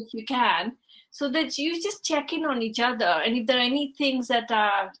the day if you can, so that you just check in on each other. And if there are any things that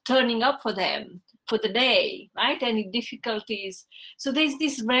are turning up for them for the day, right? Any difficulties. So there's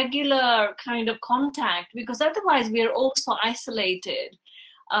this regular kind of contact, because otherwise we are also isolated,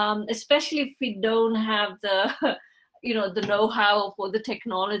 especially if we don't have the, you know, the know-how for the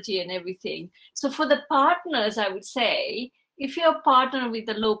technology and everything. So for the partners, I would say, if you're a partner with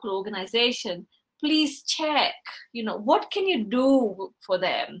a local organization, please check, you know, what can you do for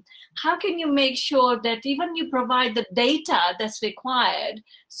them? How can you make sure that even you provide the data that's required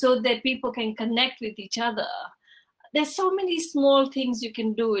so that people can connect with each other? There's so many small things you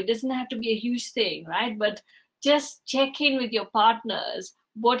can do. It doesn't have to be a huge thing, right? But just check in with your partners.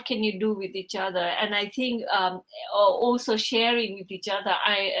 What can you do with each other? And I think also sharing with each other,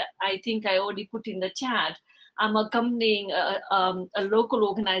 I think I already put in the chat, I'm accompanying a local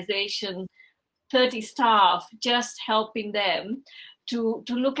organization, 30 staff, just helping them to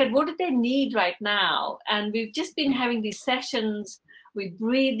look at what do they need right now. And we've just been having these sessions with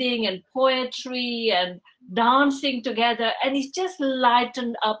breathing and poetry and dancing together, and it's just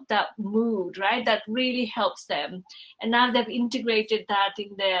lightened up that mood, right? That really helps them. And now they've integrated that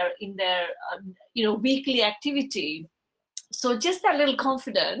in their you know, weekly activity. So just that little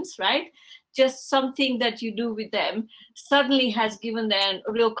confidence, right? just something that you do with them suddenly has given them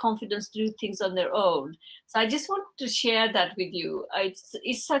real confidence to do things on their own. So I just wanted to share that with you.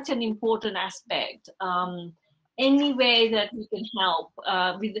 It's such an important aspect. Any way that we can help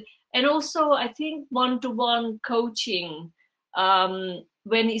with, and also I think one-to-one coaching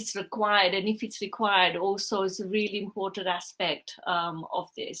when it's required, and if it's required also, is a really important aspect of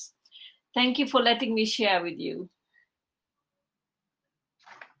this. Thank you for letting me share with you.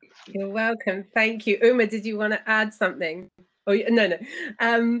 You're welcome. Thank you. Uma, did you want to add something? Oh, no.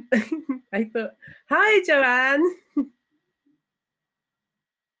 I thought, hi, Joanne.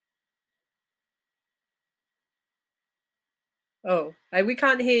 Oh, we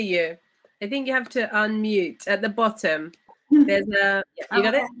can't hear you. I think you have to unmute at the bottom. There's a, you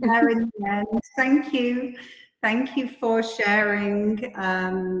got it? Thank you. Thank you for sharing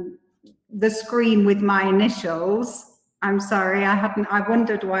the screen with my initials. I'm sorry, I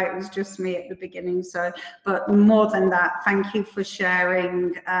wondered why it was just me at the beginning. So, but more than that, thank you for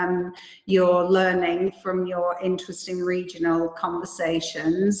sharing your learning from your interesting regional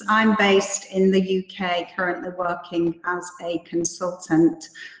conversations. I'm based in the UK, currently working as a consultant,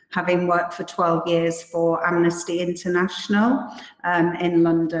 having worked for 12 years for Amnesty International in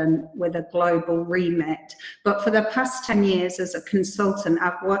London with a global remit. But for the past 10 years as a consultant,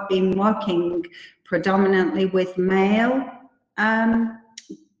 I've been working predominantly with male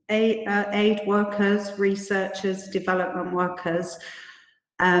aid workers, researchers, development workers,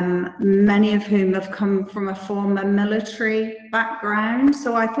 many of whom have come from a former military background.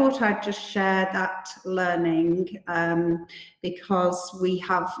 So I thought I'd just share that learning because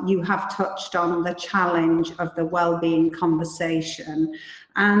you have touched on the challenge of the well-being conversation.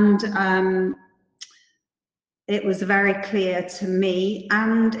 And it was very clear to me,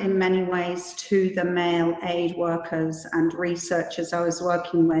 and in many ways to the male aid workers and researchers I was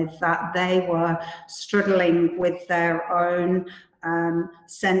working with, that they were struggling with their own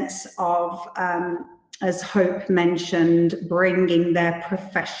sense of, as Hope mentioned, bringing their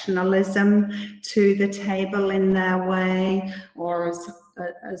professionalism to the table in their way, or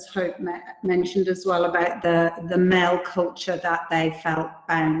as Hope mentioned as well, about the male culture that they felt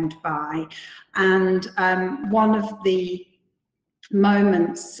bound by. And one of the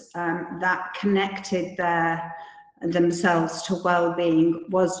moments that connected themselves to well-being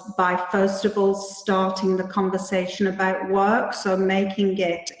was by, first of all, starting the conversation about work, so making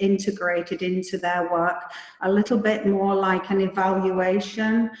it integrated into their work a little bit more like an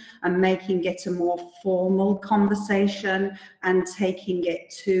evaluation, and making it a more formal conversation and taking it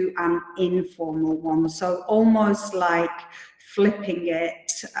to an informal one. So almost like flipping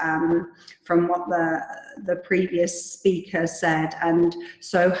it from what the previous speaker said. And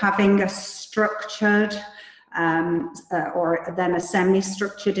so having a structured or then a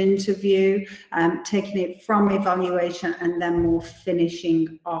semi-structured interview, taking it from evaluation and then more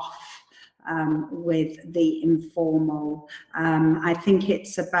finishing off with the informal. I think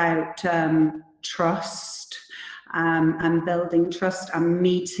it's about trust and building trust and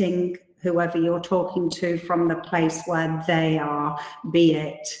meeting whoever you're talking to from the place where they are, be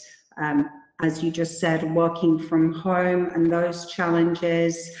it, as you just said, working from home and those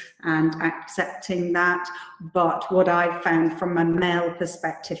challenges and accepting that. But what I've found from a male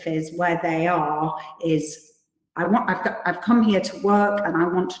perspective is where they are is, I've come here to work and I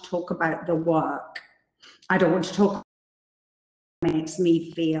want to talk about the work. I don't want to talk about what makes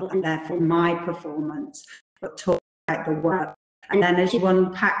me feel and therefore my performance, but talk about the work. And then as you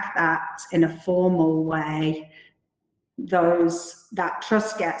unpack that in a formal way, that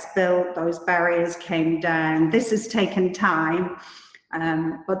trust gets built, those barriers came down. This has taken time,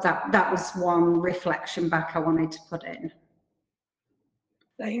 but that was one reflection back I wanted to put in.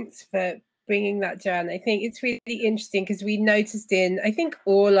 Thanks for bringing that, Joanne. I think it's really interesting because we noticed in, I think,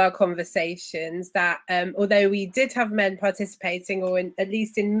 all our conversations that although we did have men participating, or at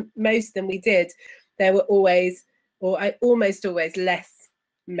least in most of them we did, there were always, or almost always, less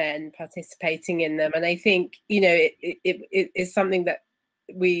men participating in them. And I think, it is something that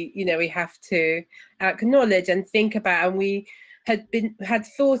we have to acknowledge and think about. And we had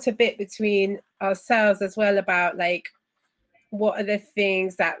thought a bit between ourselves as well about, like, what are the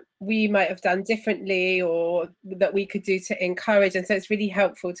things that we might have done differently or that we could do to encourage. And so it's really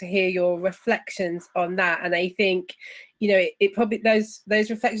helpful to hear your reflections on that. And I think, it probably, those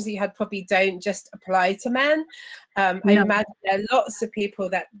reflections that you had probably don't just apply to men. No. I imagine there are lots of people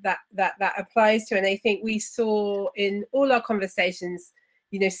that applies to. And I think we saw in all our conversations,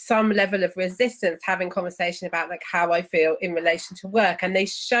 some level of resistance having conversation about, like, how I feel in relation to work. And they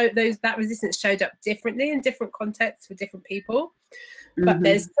that resistance showed up differently in different contexts for different people. but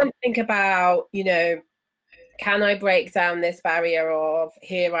there's something about, you know, can I break down this barrier of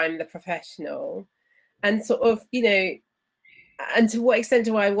here I'm the professional, and sort of, you know, and to what extent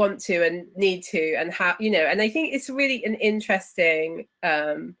do I want to and need to, and how, you know, and I think it's really an interesting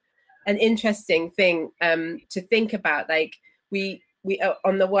thing to think about. Like we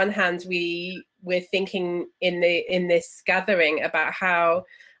on the one hand, we're thinking in this gathering about how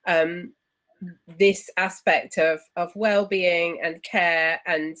this aspect of well-being and care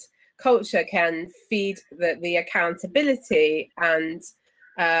and culture can feed the accountability and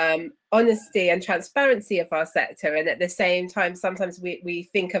honesty and transparency of our sector, and at the same time sometimes we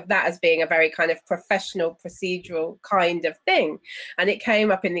think of that as being a very kind of professional procedural kind of thing. And it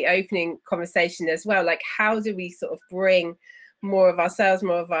came up in the opening conversation as well, like how do we sort of bring more of ourselves,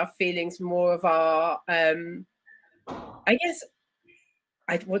 more of our feelings, more of our I guess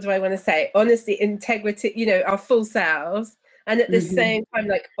what do I want to say, honesty, integrity, you know, our full selves, and at the same time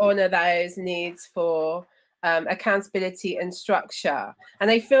like honor those needs for accountability and structure. And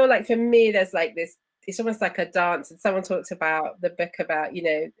I feel like for me there's like this, it's almost like a dance, and someone talked about the book about, you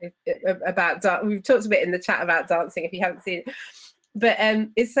know, about we've talked a bit in the chat about dancing if you haven't seen it, but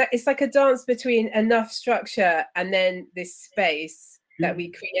it's like a dance between enough structure and then this space that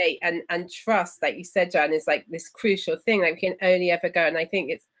we create, and trust, like you said, Jan, is like this crucial thing. Like we can only ever go, and I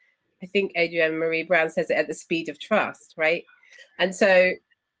think Adrienne Marie Brown says it, at the speed of trust, right? And so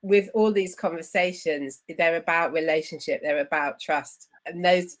with all these conversations, they're about relationship, they're about trust, and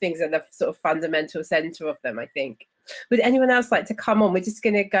those things are the sort of fundamental center of them, I think. Would anyone else like to come on? We're just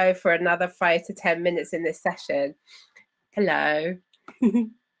going to go for another 5 to 10 minutes in this session. Hello.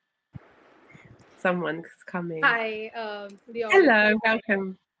 Someone's coming. Hi. Hello,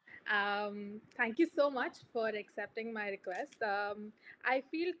 welcome. Thank you so much for accepting my request. I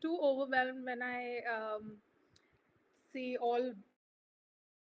feel too overwhelmed when I see all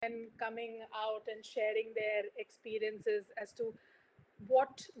men coming out and sharing their experiences as to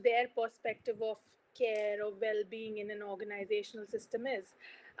what their perspective of care or well-being in an organizational system is.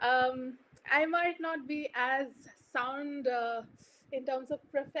 I might not be as sound in terms of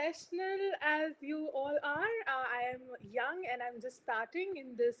professional as you all are. I am young and I'm just starting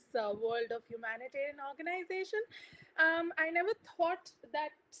in this world of humanitarian organization. I never thought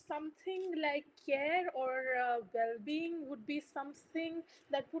that something like care or well-being would be something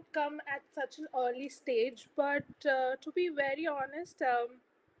that would come at such an early stage. But to be very honest,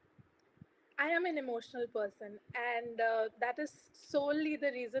 I am an emotional person, and that is solely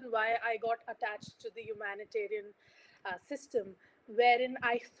the reason why I got attached to the humanitarian system, wherein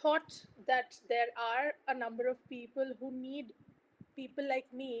I thought that there are a number of people who need people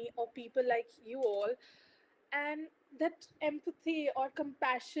like me or people like you all, and that empathy or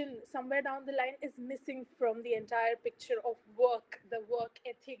compassion somewhere down the line is missing from the entire picture of work, the work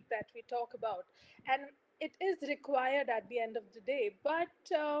ethic that we talk about. And it is required at the end of the day, but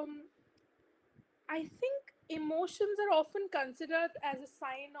I think emotions are often considered as a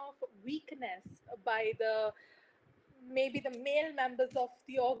sign of weakness by maybe the male members of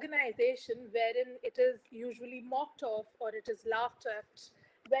the organization, wherein it is usually mocked off or it is laughed at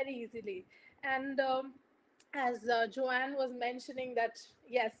very easily. And as Joanne was mentioning that,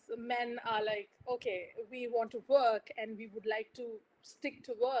 yes, men are like, okay, we want to work and we would like to stick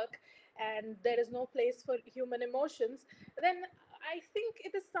to work, and there is no place for human emotions, then I think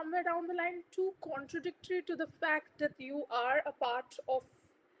it is somewhere down the line too contradictory to the fact that you are a part of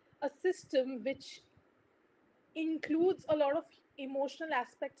a system which includes a lot of emotional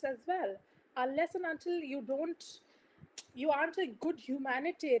aspects as well. Unless and until you aren't a good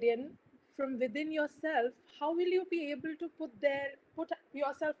humanitarian from within yourself, how will you be able to put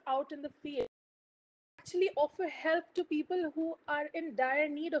yourself out in the field, actually offer help to people who are in dire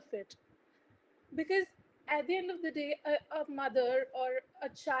need of it? Because at the end of the day, a mother or a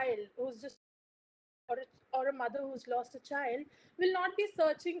child who's just or a mother who's lost a child will not be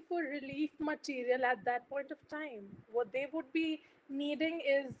searching for relief material at that point of time. What they would be needing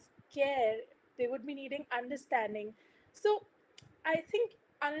is care. They would be needing understanding. So I think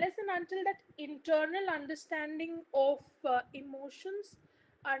unless and until that internal understanding of emotions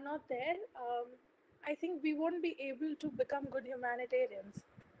are not there, I think we won't be able to become good humanitarians.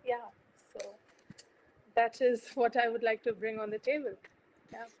 Yeah, so that is what I would like to bring on the table.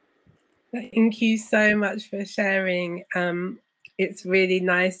 Yeah. Thank you so much for sharing. It's really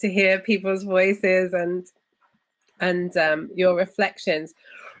nice to hear people's voices and your reflections.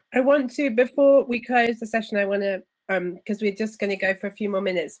 I want to, before we close the session, I want to, because we're just going to go for a few more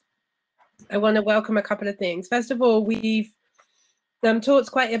minutes, I want to welcome a couple of things. First of all, we've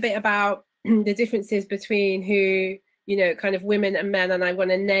talked quite a bit about the differences between who you know, kind of women and men, and I want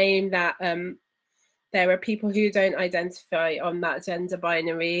to name that there are people who don't identify on that gender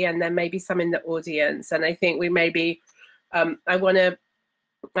binary, and there may be some in the audience. And I think we maybe, I want to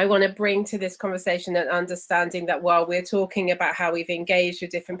bring to this conversation an understanding that while we're talking about how we've engaged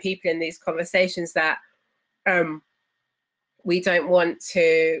with different people in these conversations, that we don't want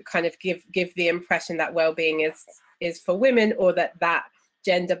to kind of give the impression that well-being is for women, or that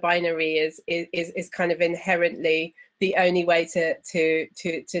gender binary is kind of inherently the only way to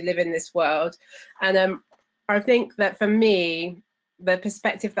live in this world. And I think that for me, the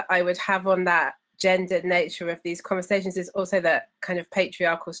perspective that I would have on that gendered nature of these conversations is also that kind of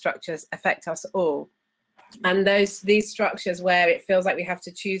patriarchal structures affect us all. And these structures where it feels like we have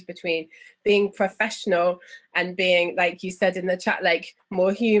to choose between being professional and being, like you said in the chat, like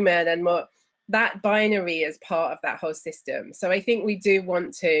more human and more, that binary is part of that whole system. So I think we do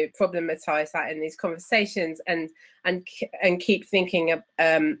want to problematize that in these conversations and keep thinking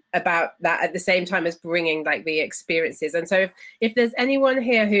about that at the same time as bringing like the experiences. And so if there's anyone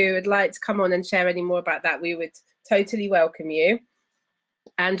here who would like to come on and share any more about that, we would totally welcome you.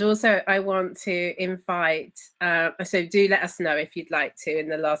 And also I want to invite, so do let us know if you'd like to in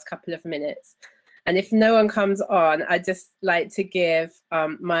the last couple of minutes. And if no one comes on, I'd just like to give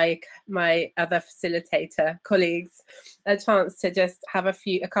my other facilitator colleagues a chance to just have a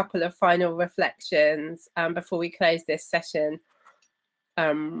couple of final reflections before we close this session.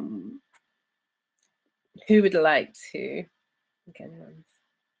 Who would like to?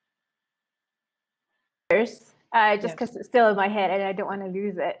 Just because it's still in my head and I don't want to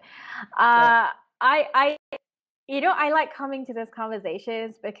lose it. I like coming to these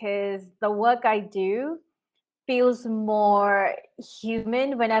conversations because the work I do feels more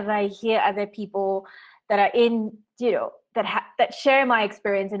human whenever I hear other people that are in, that share my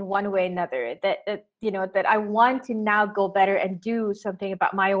experience in one way or another, that I want to now go better and do something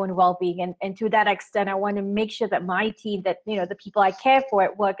about my own well-being. And to that extent, I want to make sure that my team, that, the people I care for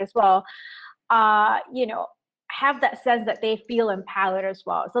at work as well, have that sense that they feel empowered as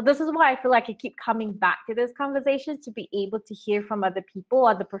well. So this is why I feel like I keep coming back to these conversations, to be able to hear from other people,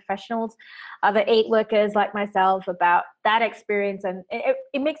 other professionals, other aid workers like myself about that experience. And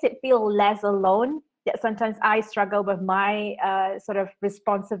it makes it feel less alone. That sometimes I struggle with my sort of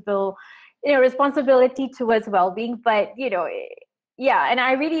responsibility towards well-being, but yeah. And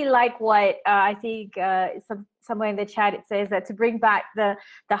I really like what I think somewhere in the chat it says that to bring back the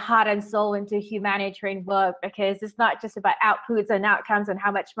heart and soul into humanitarian work, because it's not just about outputs and outcomes and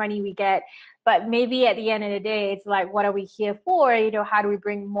how much money we get, but maybe at the end of the day, it's like, what are we here for? How do we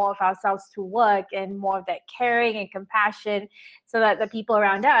bring more of ourselves to work and more of that caring and compassion, so that the people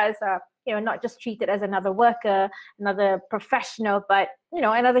around us are, not just treated as another worker, another professional, but,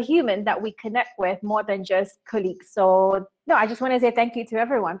 another human that we connect with more than just colleagues. So, no, I just want to say thank you to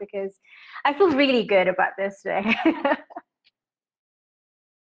everyone, because I feel really good about this today.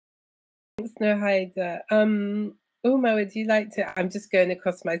 Thanks, Nurhaida. Uma, would you like to? I'm just going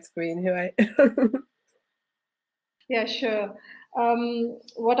across my screen. Yeah, sure.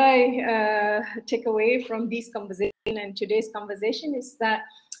 What I take away from this conversation and today's conversation is that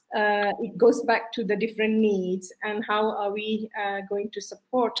it goes back to the different needs and how are we going to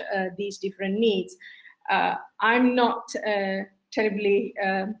support these different needs. I'm not terribly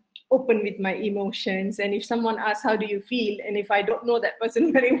open with my emotions, and if someone asks how do you feel, and if I don't know that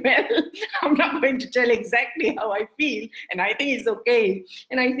person very well, I'm not going to tell exactly how I feel, and I think it's okay.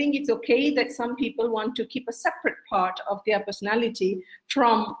 And I think it's okay that some people want to keep a separate part of their personality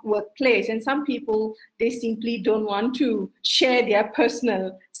from workplace, and some people, they simply don't want to share their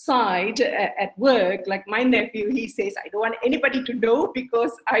personal side at work. Like my nephew, he says, I don't want anybody to know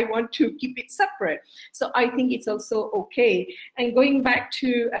because I want to keep it separate. So I think it's also okay. And going back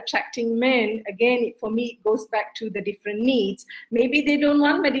to attracting men, again, for me, it goes back to the different needs. Maybe they don't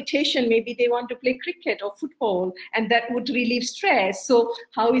want meditation, maybe they want to play cricket or football, and that would relieve stress. So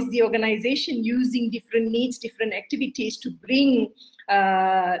how is the organization using different needs, different activities to bring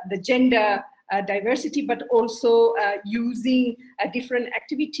the gender diversity, but also using different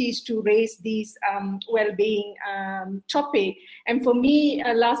activities to raise these well-being topic. And for me,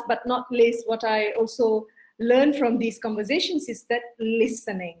 last but not least, what I also learned from these conversations is that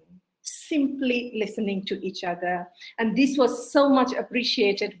listening, simply listening to each other. And this was so much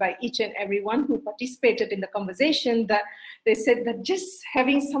appreciated by each and everyone who participated in the conversation, that they said that just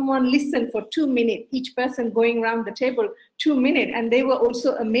having someone listen for 2 minutes, each person going around the table 2 minutes, and they were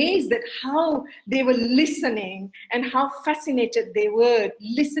also amazed at how they were listening and how fascinated they were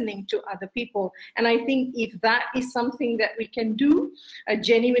listening to other people. And I think if that is something that we can do,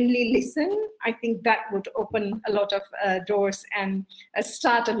 genuinely listen, I think that would open a lot of doors and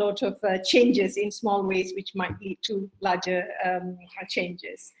start a lot of changes in small ways, which might lead to larger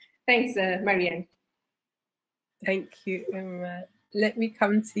changes. Thanks, Marianne. Thank you, let me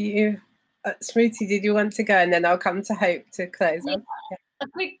come to you. Smruti, did you want to go? And then I'll come to Hope to close on. Yeah, a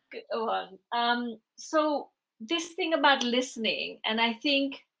quick one. So this thing about listening, and I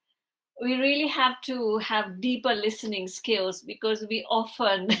think we really have to have deeper listening skills, because we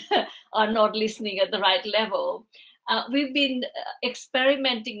often are not listening at the right level. We've been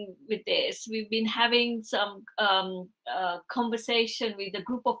experimenting with this. We've been having some conversation with a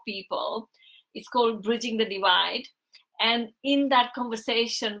group of people. It's called Bridging the Divide. And in that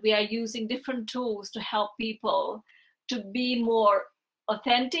conversation, we are using different tools to help people to be more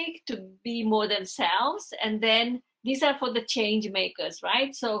authentic, to be more themselves. And then these are for the change makers,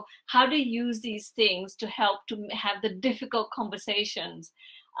 right? So how to use these things to help to have the difficult conversations.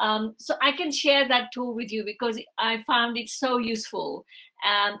 So I can share that tool with you, because I found it so useful.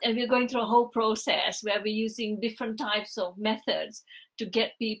 And we're going through a whole process where we're using different types of methods to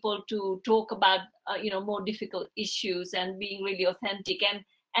get people to talk about more difficult issues and being really authentic,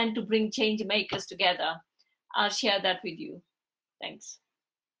 and to bring change makers together. I'll share that with you. Thanks.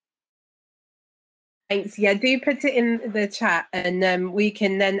 Thanks. Yeah, do put it in the chat, and we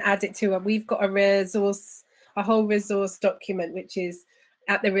can then add it to we've got a whole resource document, which is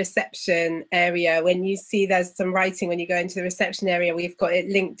at the reception area. When you see there's some writing, when you go into the reception area, we've got it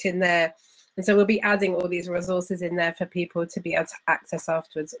linked in there. And so we'll be adding all these resources in there for people to be able to access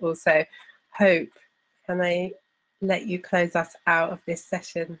afterwards. Also, Hope, can I let you close us out of this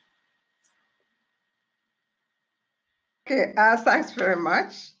session? Okay, thanks very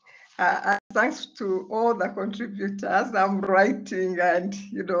much. Thanks to all the contributors. I'm writing, and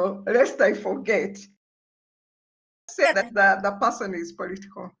lest I forget, say that the person is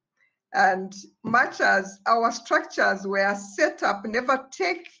political. And much as our structures were set up, never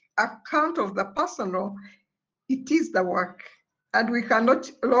take account of the personal, it is the work. And we cannot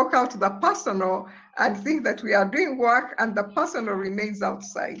lock out the personal and think that we are doing work and the personal remains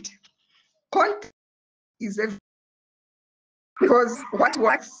outside. Context is everything, because what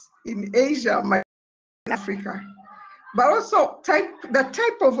works in Asia might work in Africa. But also the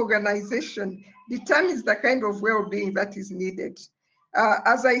type of organization determines the kind of well-being that is needed.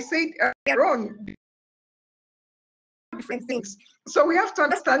 As I said earlier on, different things. So we have to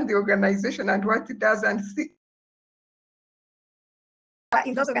understand the organization and what it does, and see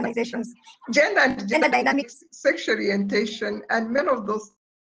in those organizations, gender and gender dynamics, sexual orientation, and many of those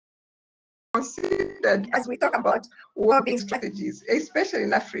considered as we talk about well-being strategies, especially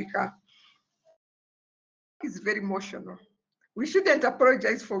in Africa. It's very emotional. We shouldn't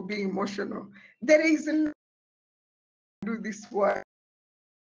apologize for being emotional. There is no do this work.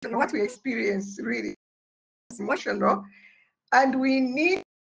 What we experience really is emotional, and we need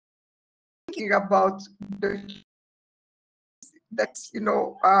thinking about the that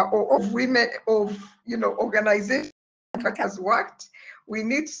of women, of organizations that has worked. We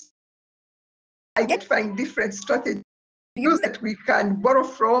need identifying different strategies that we can borrow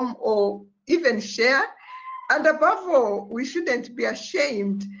from or even share. And above all, we shouldn't be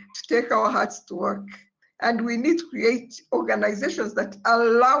ashamed to take our hearts to work. And we need to create organizations that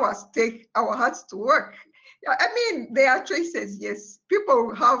allow us to take our hearts to work. I mean, there are choices, yes.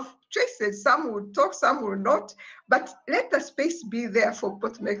 People have choices. Some will talk, some will not. But let the space be there for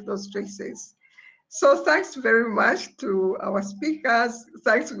people to make those choices. So thanks very much to our speakers.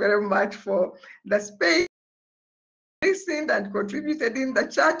 Thanks very much for the space. Listened and contributed in the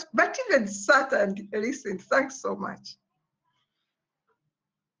chat, but even sat and listened. Thanks so much.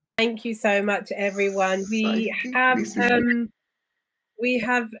 Thank you so much, everyone. We have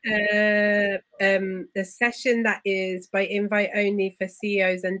a session that is by invite only for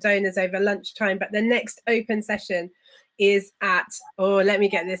CEOs and donors over lunchtime, but the next open session is at, let me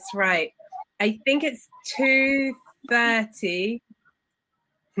get this right. I think it's 2:30.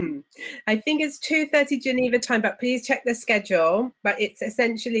 I think it's 2:30 Geneva time, but please check the schedule. But it's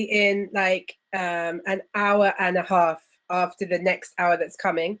essentially in like an hour and a half after the next hour that's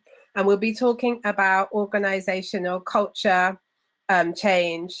coming. And we'll be talking about organizational culture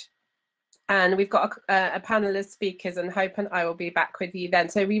change. And we've got a panel of speakers, and Hope and I will be back with you then.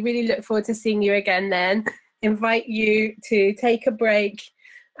 So we really look forward to seeing you again then. Invite you to take a break,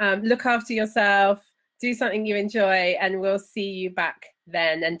 look after yourself, do something you enjoy, and we'll see you back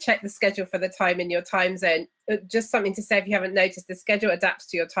then. And check the schedule for the time in your time zone. just something to say, if you haven't noticed, the schedule adapts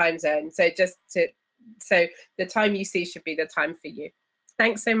to your time zone. So so the time you see should be the time for you.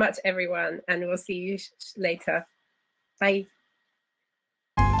 Thanks so much, everyone, and we'll see you later. Bye.